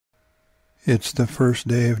It's the first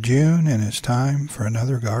day of June and it's time for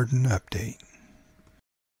another garden update.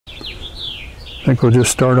 I think we'll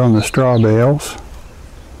just start on the straw bales.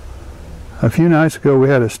 A few nights ago we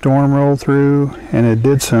had a storm roll through and it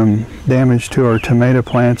did some damage to our tomato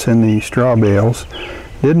plants in the straw bales.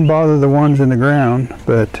 Didn't bother the ones in the ground,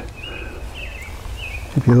 but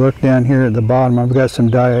if you look down here at the bottom, I've got some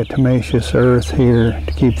diatomaceous earth here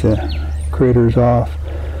to keep the critters off.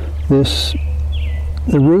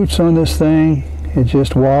 The roots on this thing, it's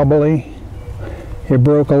just wobbly. It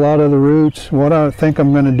broke a lot of the roots. What I think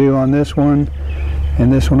I'm going to do on this one,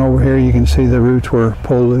 and this one over here, you can see the roots were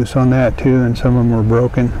pulled loose on that too, and some of them were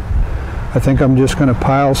broken. I think I'm just going to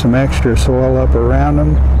pile some extra soil up around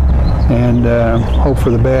them and hope for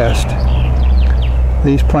the best.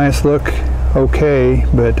 These plants look okay,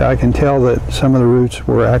 but I can tell that some of the roots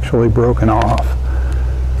were actually broken off.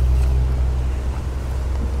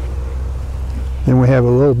 Then we have a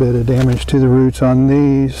little bit of damage to the roots on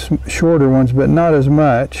these shorter ones, but not as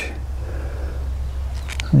much.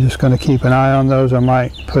 I'm just going to keep an eye on those. I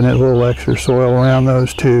might put a little extra soil around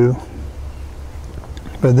those too.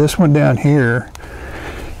 But this one down here,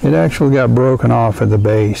 it actually got broken off at the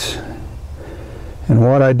base. And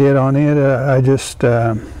what I did on it, I just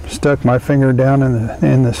stuck my finger down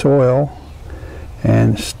in the soil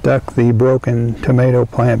and stuck the broken tomato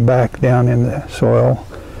plant back down in the soil,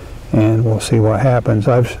 and we'll see what happens.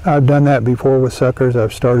 I've done that before with suckers.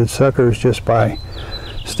 I've started suckers just by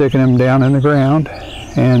sticking them down in the ground,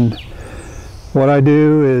 and what I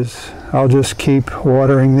do is I'll just keep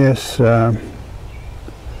watering this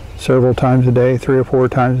several times a day, 3 or 4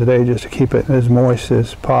 times a day, just to keep it as moist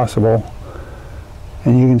as possible.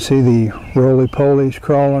 And you can see the roly-polies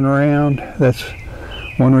crawling around. That's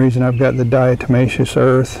one reason I've got the diatomaceous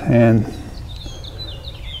earth, and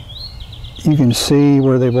you can see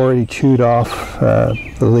where they've already chewed off the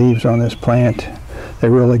leaves on this plant. They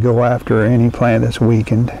really go after any plant that's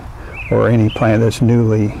weakened or any plant that's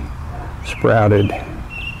newly sprouted.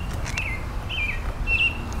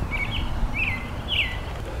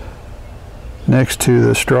 Next to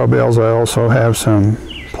the straw bales, I also have some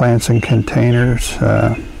plants in containers.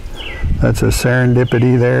 That's a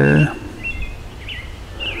serendipity there.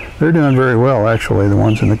 They're doing very well, actually, the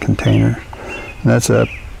ones in the container. And that's a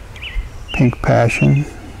pink passion,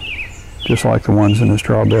 just like the ones in the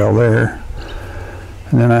straw bale there.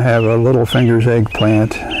 And then I have a little fingers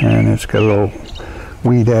eggplant, and it's got a little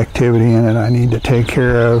weed activity in it I need to take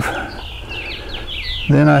care of.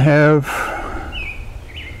 Then I have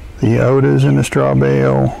the odas in the straw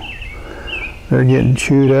bale. They're getting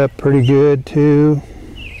chewed up pretty good too.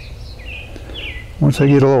 Once they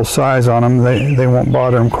get a little size on them, they won't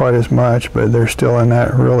bother them quite as much, but they're still in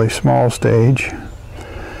that really small stage.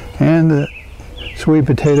 And the sweet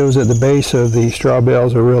potatoes at the base of the straw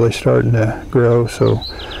bales are really starting to grow, so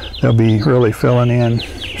they'll be really filling in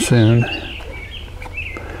soon.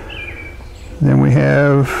 Then we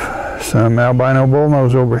have some albino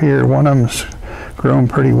bullnose over here. One of them's grown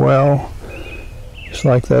pretty well. Just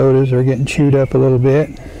like the odas, they're getting chewed up a little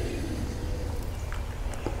bit.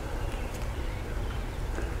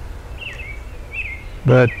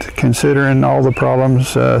 But considering all the problems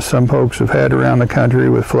some folks have had around the country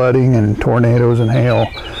with flooding and tornadoes and hail,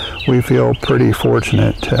 we feel pretty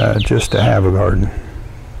fortunate just to have a garden.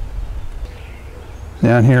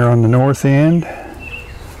 Down here on the north end,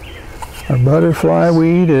 our butterfly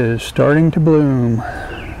weed is starting to bloom.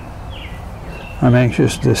 I'm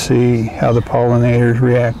anxious to see how the pollinators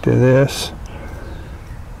react to this.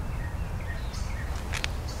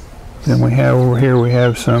 Then we have over here, we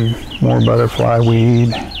have some more butterfly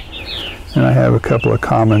weed, and I have a couple of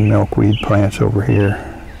common milkweed plants over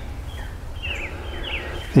here.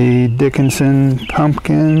 The Dickinson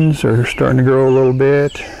pumpkins are starting to grow a little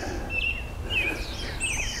bit.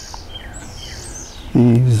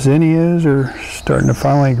 The zinnias are starting to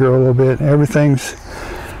finally grow a little bit. Everything's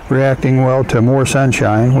reacting well to more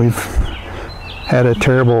sunshine. We've had a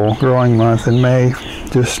terrible growing month in May,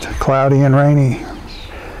 just cloudy and rainy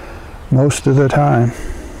most of the time.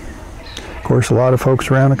 Of course, a lot of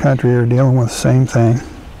folks around the country are dealing with the same thing.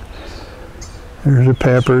 There's the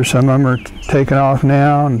peppers. Some of them are taking off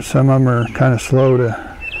now, and some of them are kind of slow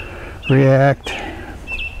to react.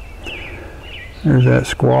 There's that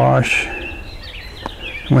squash.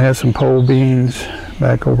 And we have some pole beans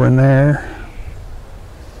back over in there.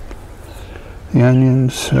 The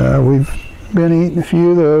onions, we've been eating a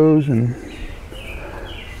few of those, and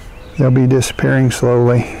they'll be disappearing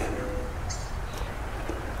slowly.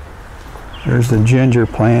 There's the ginger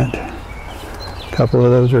plant. A couple of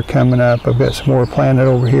those are coming up. I've got some more planted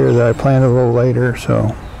over here that I planted a little later,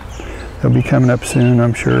 so they'll be coming up soon,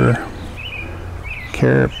 I'm sure.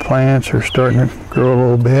 carrot plants are starting to grow a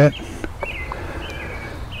little bit.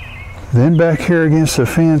 Then back here against the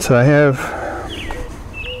fence I have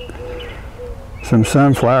some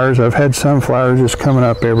sunflowers. I've had sunflowers just coming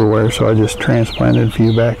up everywhere, so I just transplanted a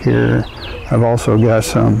few back here. I've also got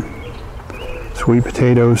some sweet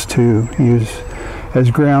potatoes to use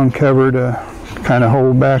as ground cover to kind of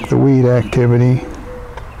hold back the weed activity.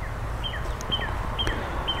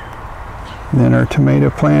 Then our tomato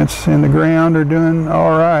plants in the ground are doing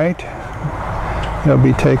all right. They'll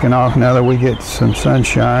be taking off now that we get some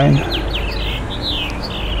sunshine.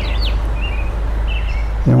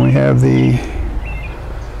 Then we have the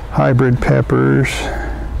hybrid peppers.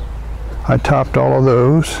 I topped all of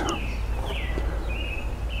those.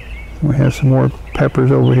 We have some more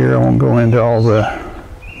peppers over here. I won't go into all the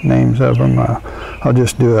names of them. I'll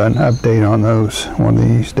just do an update on those one of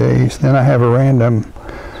these days. Then I have a random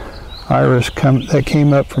iris that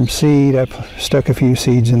came up from seed. I stuck a few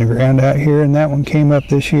seeds in the ground out here, and that one came up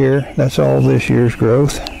this year. That's all this year's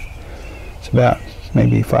growth. It's about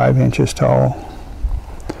maybe 5 inches tall.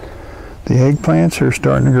 The eggplants are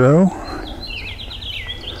starting to grow.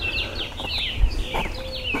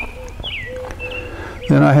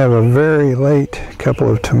 Then I have a very late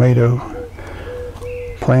couple of tomato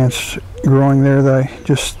plants growing there that I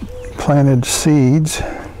just planted seeds.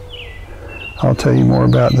 I'll tell you more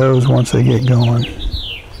about those once they get going.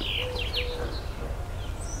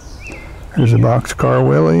 There's a boxcar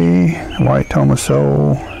willy, white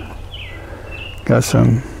tomaso. Got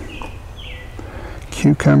some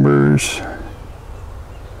cucumbers.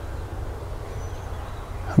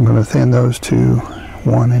 I'm going to thin those to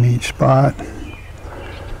 1 in each spot.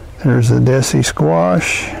 There's the desi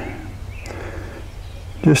squash.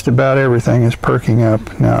 Just about everything is perking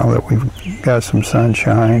up now that we've got some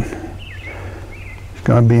sunshine. It's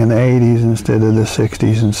going to be in the 80s instead of the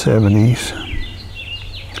 60s and 70s.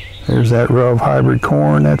 There's that row of hybrid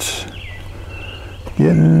corn that's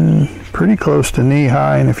getting pretty close to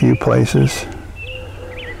knee-high in a few places.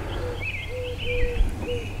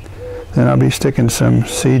 Then I'll be sticking some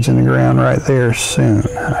seeds in the ground right there soon.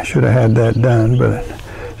 I should have had that done, but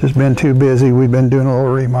just been too busy. We've been doing a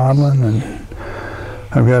little remodeling, and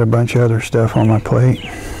I've got a bunch of other stuff on my plate.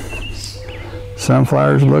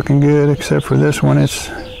 Sunflowers looking good, except for this one. It's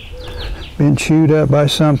been chewed up by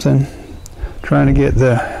something, trying to get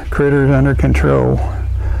the critters under control.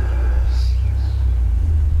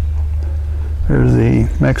 There's the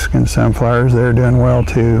Mexican sunflowers. They're doing well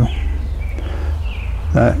too.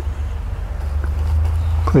 That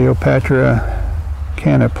Cleopatra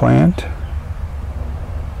canna plant.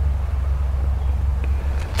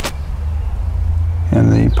 And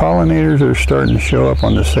the pollinators are starting to show up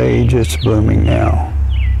on the sage. It's blooming now.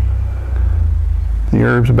 The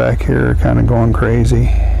herbs back here are kind of going crazy.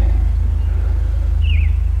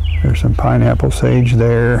 There's some pineapple sage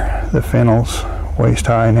there. The fennel's waist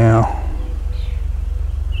high now.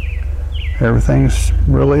 Everything's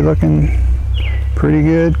really looking pretty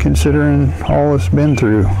good considering all it's been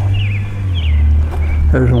through.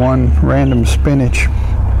 There's one random spinach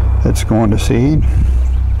that's going to seed.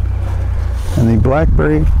 And the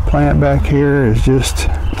blackberry plant back here is just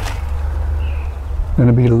going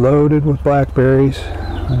to be loaded with blackberries.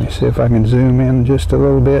 Let me see if I can zoom in just a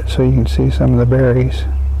little bit so you can see some of the berries.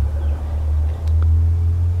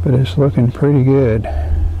 But it's looking pretty good.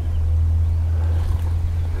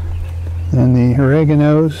 And the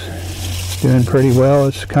oregano's doing pretty well.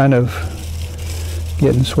 It's kind of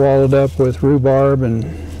getting swallowed up with rhubarb and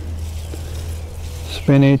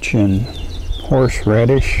spinach and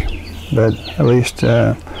horseradish. But at least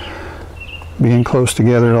being close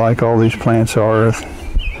together like all these plants are,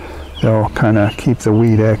 they'll kind of keep the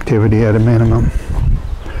weed activity at a minimum.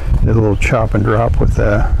 Did a little chop and drop with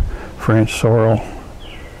the French sorrel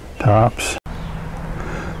tops.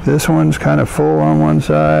 This one's kind of full on one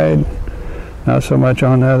side, not so much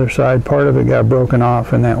on the other side. Part of it got broken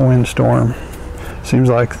off in that windstorm. Seems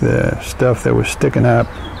like the stuff that was sticking up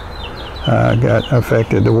got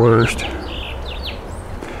affected the worst.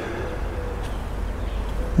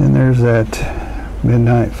 Then there's that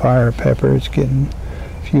midnight fire pepper. It's getting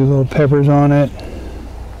a few little peppers on it.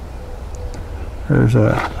 There's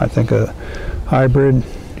I think a hybrid.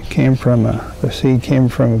 The seed came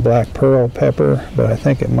from a black pearl pepper, but I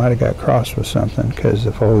think it might have got crossed with something because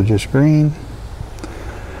the foliage is green.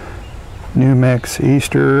 New Mex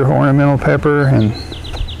Easter ornamental pepper, and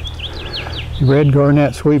the red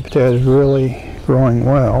garnet sweet potato is really growing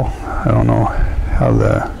well. I don't know how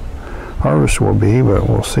the harvest will be, but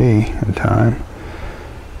we'll see in time.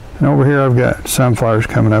 And over here I've got sunflowers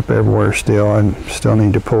coming up everywhere still. I still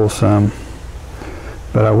need to pull some,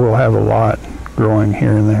 but I will have a lot growing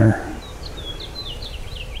here and there.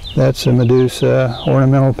 That's a Medusa,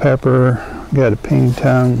 ornamental pepper, got a ping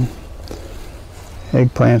tongue,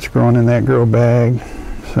 eggplants growing in that grow bag,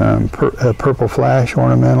 some purple flash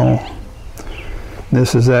ornamental.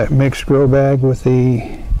 This is that mixed grow bag with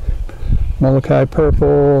the Molokai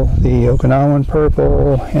purple, the Okinawan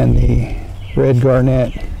purple, and the red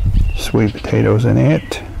garnet sweet potatoes in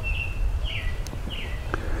it.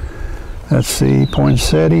 That's the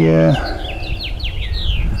poinsettia,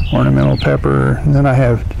 ornamental pepper. And then I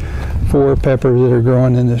have 4 peppers that are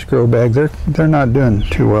growing in this grow bag. They're not doing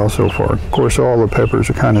too well so far. Of course, all the peppers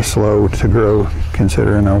are kind of slow to grow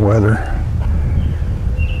considering our weather.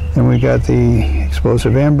 Then we got the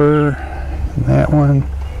explosive ember, and that one.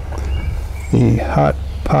 The hot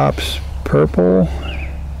pops purple,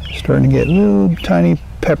 starting to get little tiny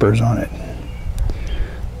peppers on it.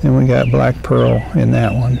 Then we got black pearl in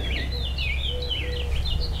that one.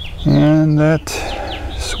 And that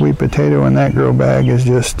sweet potato in that grow bag is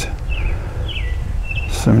just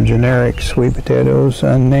some generic sweet potatoes,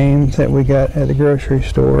 unnamed, that we got at the grocery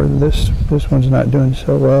store. This one's not doing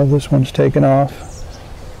so well. This one's taken off.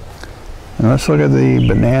 And let's look at the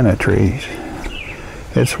banana trees.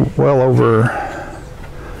 It's well over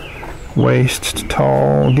waist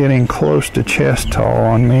tall, getting close to chest tall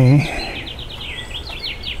on me.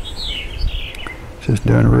 Just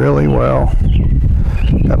doing really well.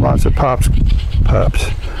 Got lots of pups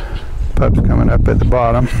coming up at the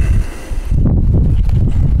bottom.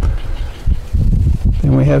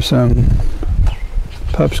 Then we have some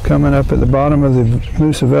pups coming up at the bottom of the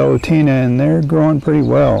Musa velutina, and they're growing pretty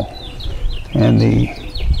well. And the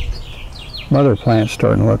mother plant's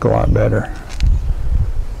starting to look a lot better.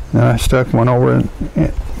 Now I stuck one over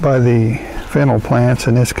by the fennel plants,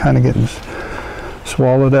 and it's kind of getting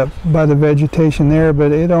swallowed up by the vegetation there,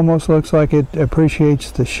 but it almost looks like it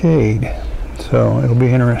appreciates the shade. So it'll be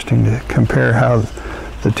interesting to compare how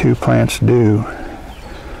the 2 plants do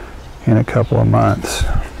in a couple of months.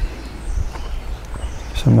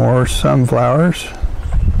 Some more sunflowers.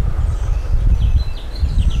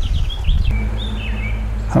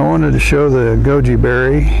 I wanted to show the goji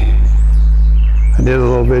berry. I did a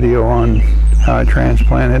little video on how I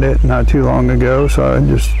transplanted it not too long ago, so I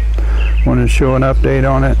just wanted to show an update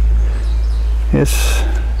on it. It's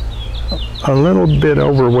a little bit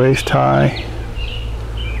over waist high,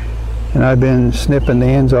 and I've been snipping the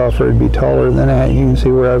ends off for it to be taller than that. You can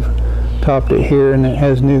see where I've topped it here, and it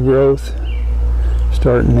has new growth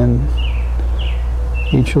starting in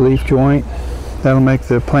each leaf joint. That'll make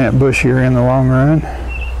the plant bushier in the long run.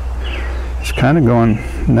 It's kind of going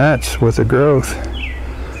nuts with the growth.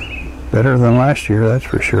 Better than last year, that's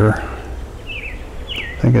for sure.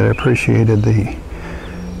 I think it appreciated the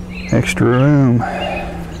extra room.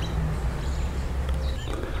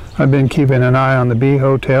 I've been keeping an eye on the bee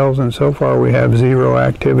hotels, and so far we have 0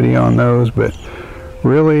 activity on those, but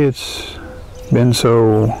really it's been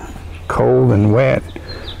so cold and wet.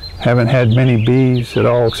 Haven't had many bees at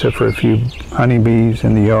all except for a few honeybees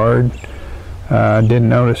in the yard. Didn't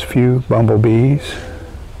notice a few bumblebees.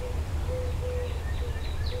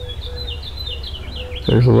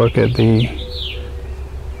 There's a look at the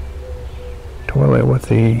toilet with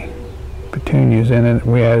the petunias in it.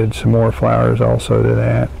 We added some more flowers also to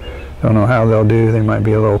that. Don't know how they'll do. They might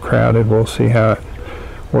be a little crowded. We'll see how it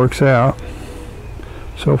works out.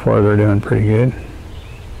 So far they're doing pretty good.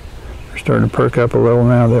 They're starting to perk up a little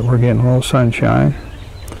now that we're getting a little sunshine.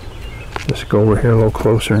 Just go over here a little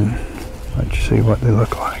closer and let you see what they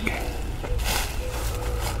look like.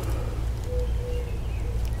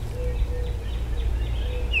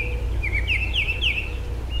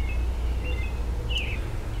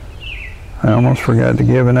 I almost forgot to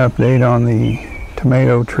give an update on the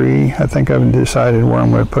tomato tree. I think I've decided where I'm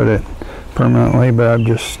going to put it permanently, but I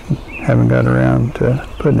just haven't got around to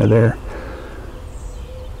putting it there.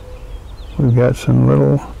 We've got some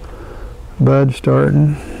little buds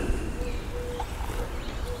starting,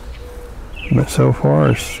 but so far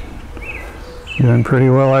it's doing pretty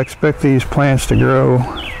well. I expect these plants to grow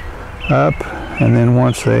up, and then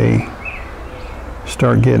once they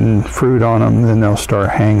start getting fruit on them, then they'll start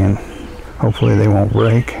hanging. Hopefully they won't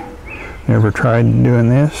break. Never tried doing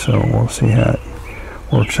this, so we'll see how it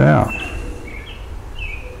works out.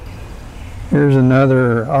 Here's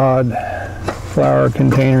another odd flower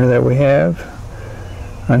container that we have.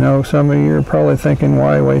 I know some of you are probably thinking,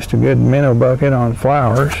 why waste a good minnow bucket on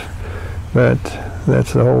flowers? But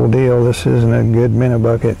that's the whole deal. This isn't a good minnow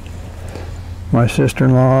bucket. My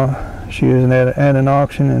sister-in-law, she was at an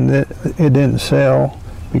auction, and it didn't sell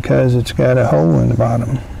because it's got a hole in the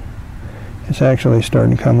bottom. It's actually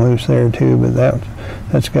starting to come loose there too, but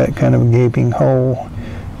that's got kind of a gaping hole.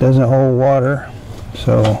 Doesn't hold water,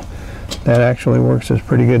 so that actually works as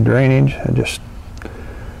pretty good drainage.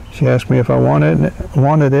 She asked me if I wanted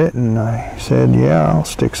it, and I said, yeah, I'll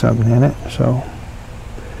stick something in it. So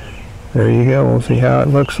there you go. We'll see how it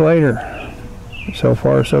looks later. So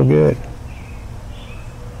far, so good.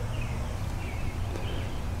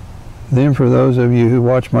 Then for those of you who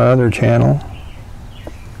watch my other channel,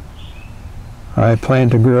 I plan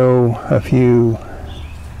to grow a few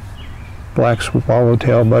black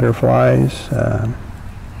swallowtail butterflies.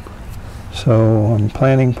 So I'm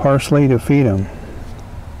planting parsley to feed them.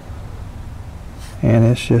 And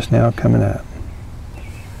it's just now coming up.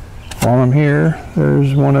 While I'm here,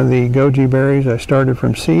 there's one of the goji berries I started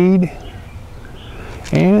from seed.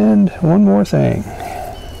 And one more thing.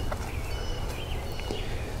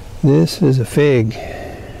 This is a fig.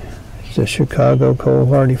 It's a Chicago cold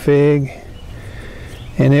hardy fig.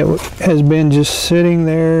 And it has been just sitting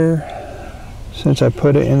there since I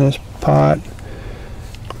put it in this pot.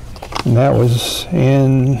 And that was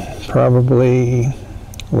in probably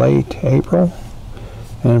late April.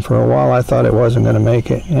 And for a while I thought it wasn't going to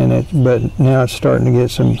make it, but now it's starting to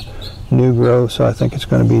get some new growth, so I think it's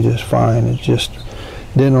going to be just fine. It just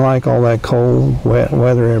didn't like all that cold, wet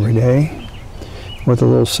weather every day. With a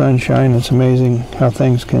little sunshine, it's amazing how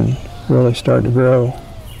things can really start to grow.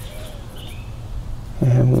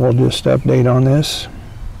 And we'll just update on this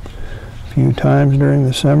a few times during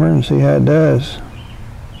the summer and see how it does.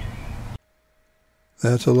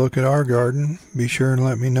 That's a look at our garden. Be sure and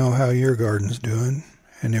let me know how your garden's doing.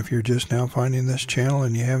 And if you're just now finding this channel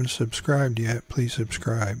and you haven't subscribed yet, please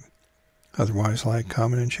subscribe. Otherwise, like,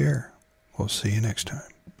 comment, and share. We'll see you next time.